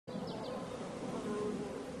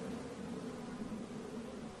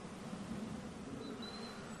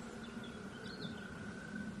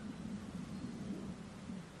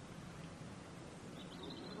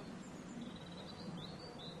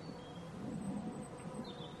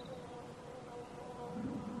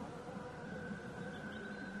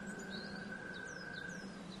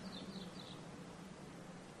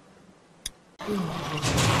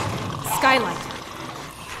Skylight.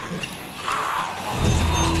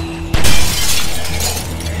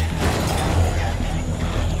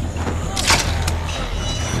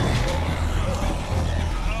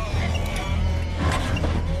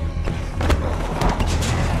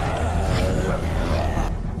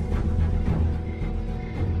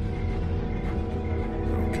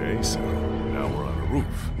 Okay, so now we're on a roof.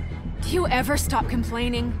 Do you ever stop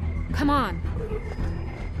complaining? Come on.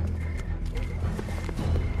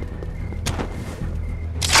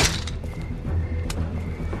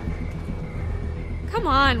 Come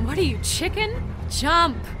on, what are you, chicken?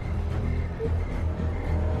 Jump!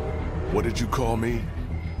 What did you call me?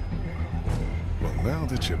 Well, now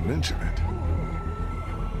that you mention it.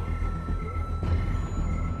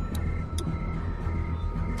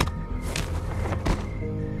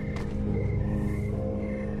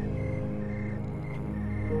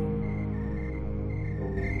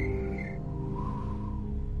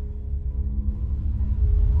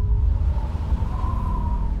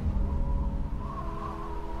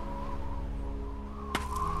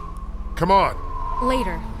 Come on.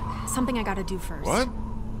 Later. Something I gotta do first. What?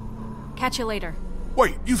 Catch you later.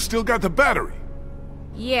 Wait, you've still got the battery.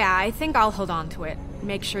 Yeah, I think I'll hold on to it.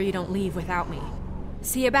 Make sure you don't leave without me.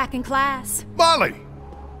 See you back in class. Molly!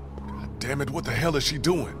 God damn it, what the hell is she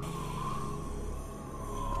doing?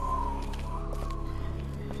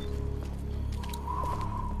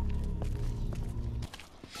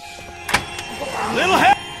 Little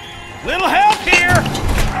help! Little help here!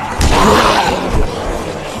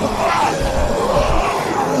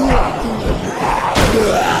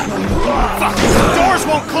 Fuck! The doors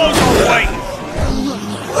won't close all the way!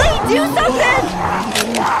 Lee, do something!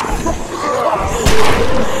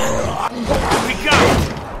 We got it!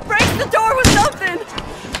 Break the door with something!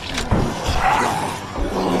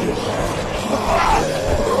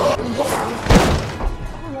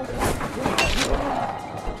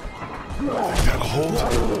 Think that'll hold?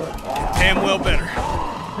 Damn well better.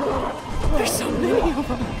 There's so many of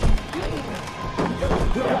them.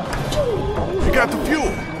 We got the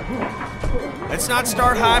fuel. Let's not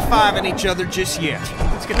start high-fiving each other just yet.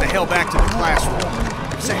 Let's get the hell back to the classroom.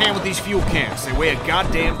 Give us a hand with these fuel cans. They weigh a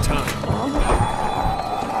goddamn ton.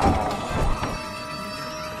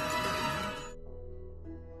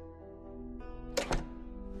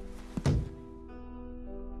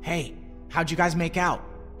 Hey, how'd you guys make out?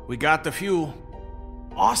 We got the fuel.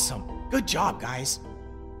 Awesome. Good job, guys.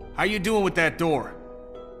 How you doing with that door?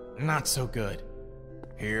 Not so good.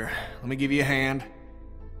 Here, let me give you a hand.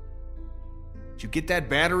 Did you get that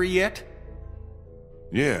battery yet?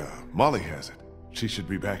 Yeah, Molly has it. She should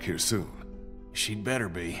be back here soon. She'd better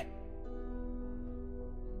be.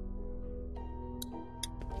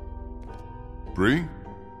 Bree?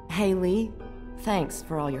 Hey, Lee. Thanks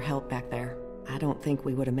for all your help back there. I don't think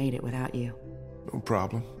we would have made it without you. No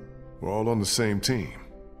problem. We're all on the same team.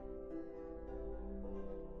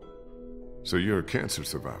 So you're a cancer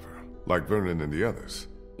survivor, like Vernon and the others?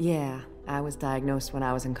 Yeah, I was diagnosed when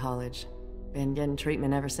I was in college. Been getting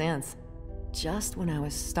treatment ever since. Just when I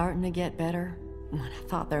was starting to get better, when I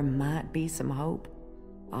thought there might be some hope,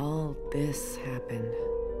 all this happened.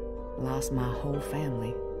 Lost my whole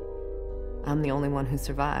family. I'm the only one who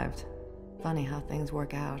survived. Funny how things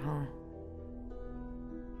work out, huh?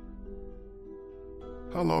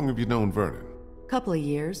 How long have you known Vernon? Couple of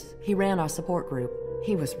years. He ran our support group.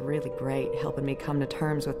 He was really great, helping me come to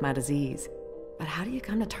terms with my disease. But how do you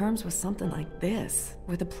come to terms with something like this?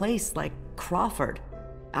 With a place like Crawford?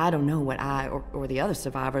 I don't know what I or the other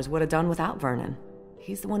survivors would have done without Vernon.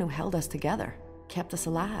 He's the one who held us together, kept us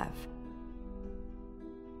alive.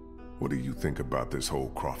 What do you think about this whole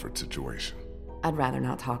Crawford situation? I'd rather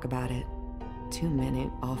not talk about it. Too many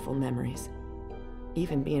awful memories.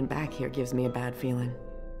 Even being back here gives me a bad feeling.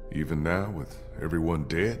 Even now, with everyone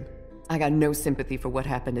dead? I got no sympathy for what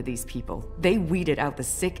happened to these people. They weeded out the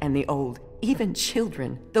sick and the old, even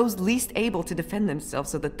children, those least able to defend themselves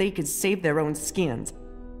so that they could save their own skins.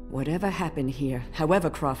 Whatever happened here, however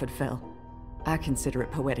Crawford fell, I consider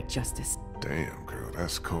it poetic justice. Damn, girl,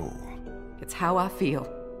 that's cold. It's how I feel.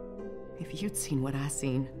 If you'd seen what I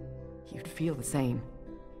seen, you'd feel the same.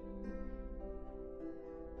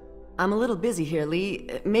 I'm a little busy here, Lee.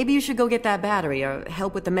 Maybe you should go get that battery or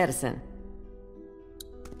help with the medicine.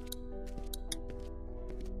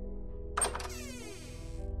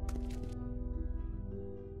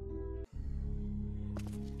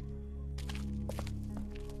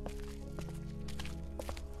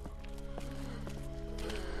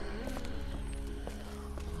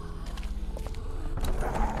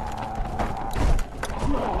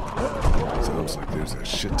 Sounds like there's a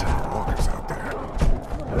shit ton of walkers out there.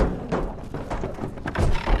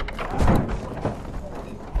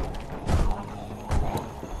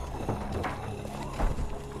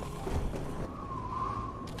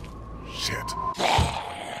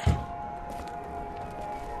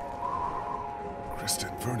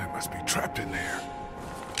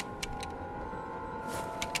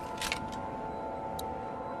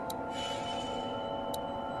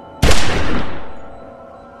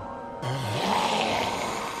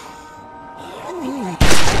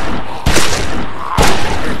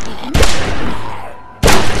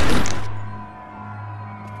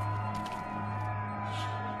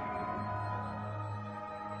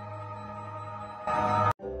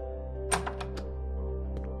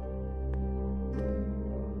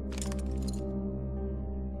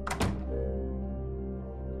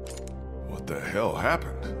 What the hell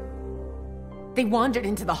happened? They wandered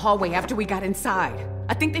into the hallway after we got inside.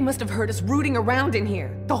 I think they must have heard us rooting around in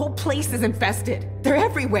here. The whole place is infested. They're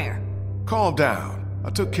everywhere. Calm down. I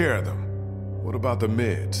took care of them. What about the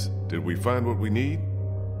meds? Did we find what we need?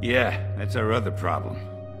 Yeah, that's our other problem.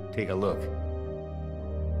 Take a look.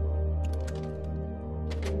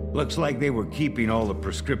 Looks like they were keeping all the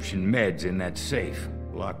prescription meds in that safe,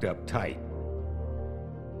 locked up tight.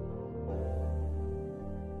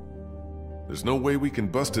 There's no way we can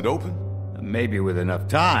bust it open? Maybe with enough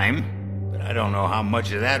time, but I don't know how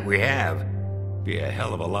much of that we have. Be a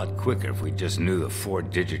hell of a lot quicker if we just knew the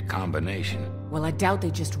 4-digit combination. Well, I doubt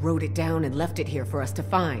they just wrote it down and left it here for us to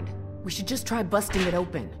find. We should just try busting it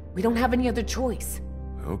open. We don't have any other choice.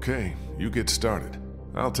 Okay, you get started.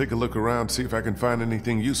 I'll take a look around, see if I can find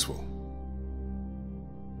anything useful.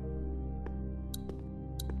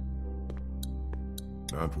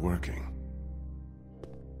 Not working.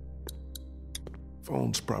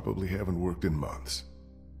 Phones probably haven't worked in months.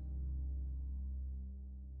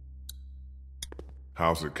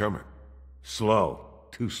 How's it coming? Slow.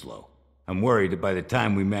 Too slow. I'm worried that by the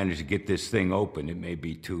time we manage to get this thing open, it may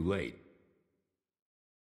be too late.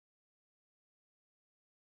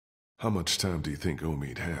 How much time do you think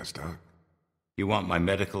Omid has, Doc? You want my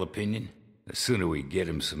medical opinion? The sooner we get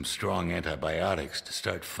him some strong antibiotics to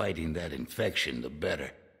start fighting that infection, the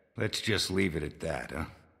better. Let's just leave it at that, huh?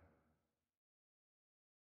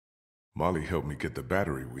 Molly helped me get the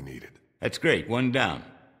battery we needed. That's great. One down.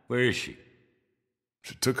 Where is she?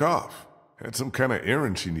 She took off. Had some kind of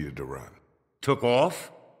errand she needed to run. Took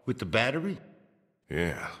off? With the battery?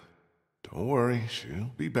 Yeah. Don't worry,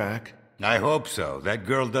 she'll be back. I hope so. That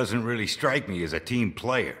girl doesn't really strike me as a team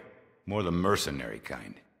player. More the mercenary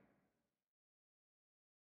kind.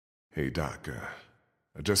 Hey, Doc,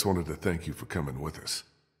 I just wanted to thank you for coming with us,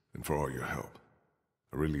 and for all your help.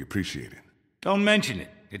 I really appreciate it. Don't mention it.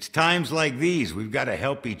 It's times like these we've got to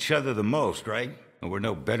help each other the most, right? And we're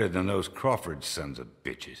no better than those Crawford sons of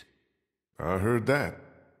bitches. I heard that.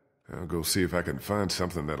 I'll go see if I can find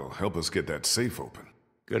something that'll help us get that safe open.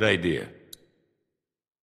 Good idea.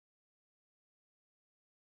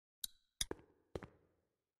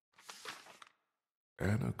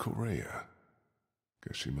 Anna Correa.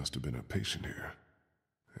 Guess she must have been a patient here.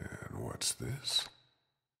 And what's this?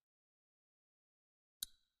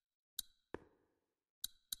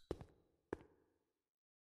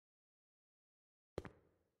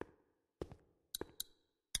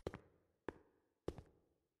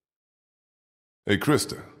 Hey,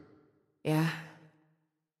 Krista. Yeah?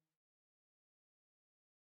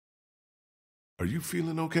 Are you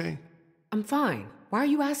feeling okay? I'm fine. Why are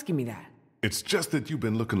you asking me that? It's just that you've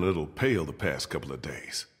been looking a little pale the past couple of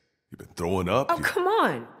days. You've been throwing up. Oh, come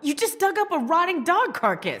on! You just dug up a rotting dog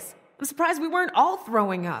carcass! I'm surprised we weren't all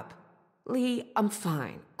throwing up. Lee, I'm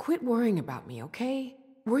fine. Quit worrying about me, okay?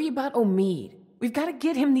 Worry about Omid. We've got to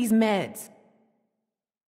get him these meds.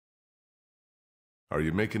 Are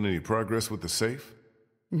you making any progress with the safe?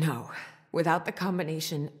 No. Without the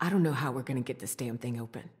combination, I don't know how we're gonna get this damn thing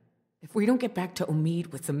open. If we don't get back to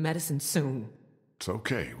Omid with some medicine soon... It's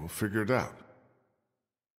okay, we'll figure it out.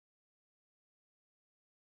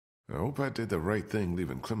 I hope I did the right thing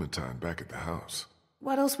leaving Clementine back at the house.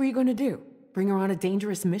 What else were you gonna do? Bring her on a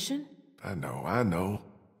dangerous mission? I know.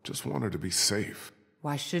 Just want her to be safe.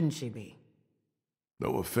 Why shouldn't she be?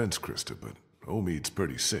 No offense, Krista, but Omid's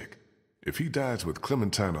pretty sick. If he dies with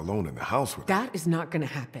Clementine alone in the house with her... That is not gonna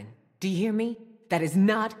happen. Do you hear me? That is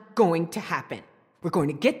not going to happen. We're going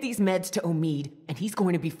to get these meds to Omid, and he's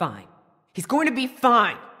going to be fine. He's going to be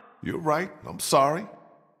fine! You're right. I'm sorry.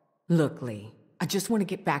 Look, Lee, I just want to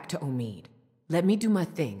get back to Omid. Let me do my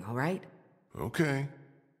thing, all right? Okay.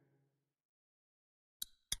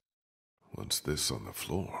 What's this on the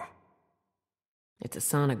floor? It's a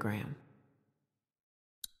sonogram.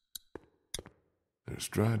 There's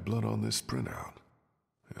dried blood on this printout.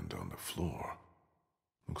 And on the floor.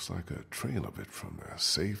 Looks like a trail of it from the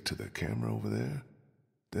safe to the camera over there.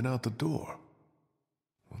 Then out the door.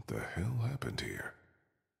 What the hell happened here?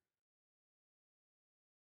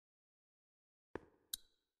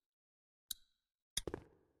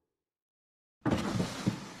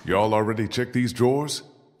 Y'all already checked these drawers?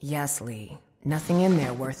 Yes, Lee. Nothing in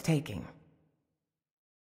there worth taking.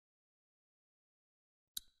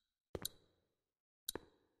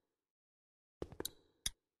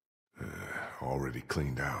 Already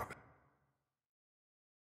cleaned out.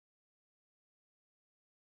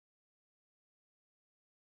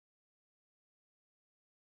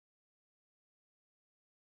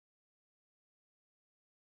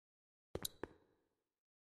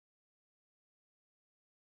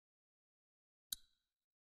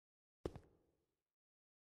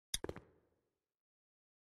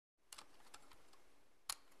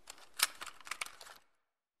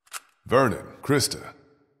 Vernon, Krista,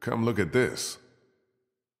 come look at this.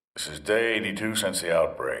 This is day 82 since the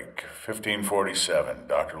outbreak. 1547.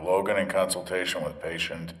 Dr. Logan in consultation with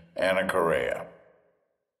patient Anna Correa.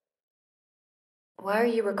 Why are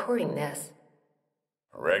you recording this?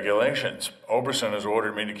 Regulations. Oberson has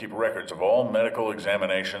ordered me to keep records of all medical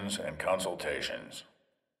examinations and consultations.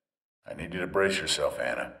 I need you to brace yourself,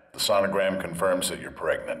 Anna. The sonogram confirms that you're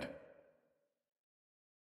pregnant.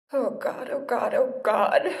 Oh God, oh God, oh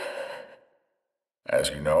God. As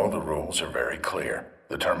you know, the rules are very clear.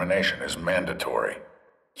 The termination is mandatory.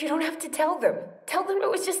 You don't have to tell them. Tell them it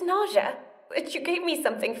was just nausea. That you gave me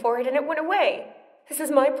something for it and it went away. This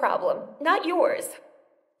is my problem, not yours.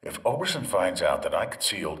 If Oberson finds out that I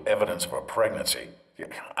concealed evidence of a pregnancy,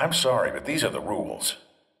 I'm sorry, but these are the rules.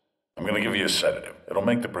 I'm going to give you a sedative. It'll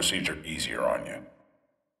make the procedure easier on you.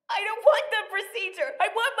 I don't want the procedure. I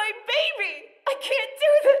want my baby. I can't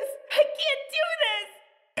do this. I can't do this.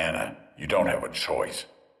 Anna, you don't have a choice.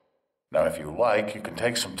 Now, if you like, you can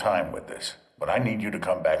take some time with this, but I need you to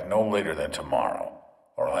come back no later than tomorrow,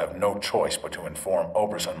 or I'll have no choice but to inform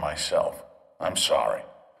Oberson myself. I'm sorry.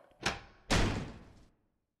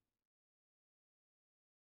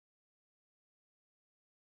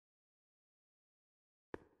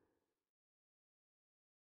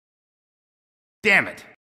 Damn it!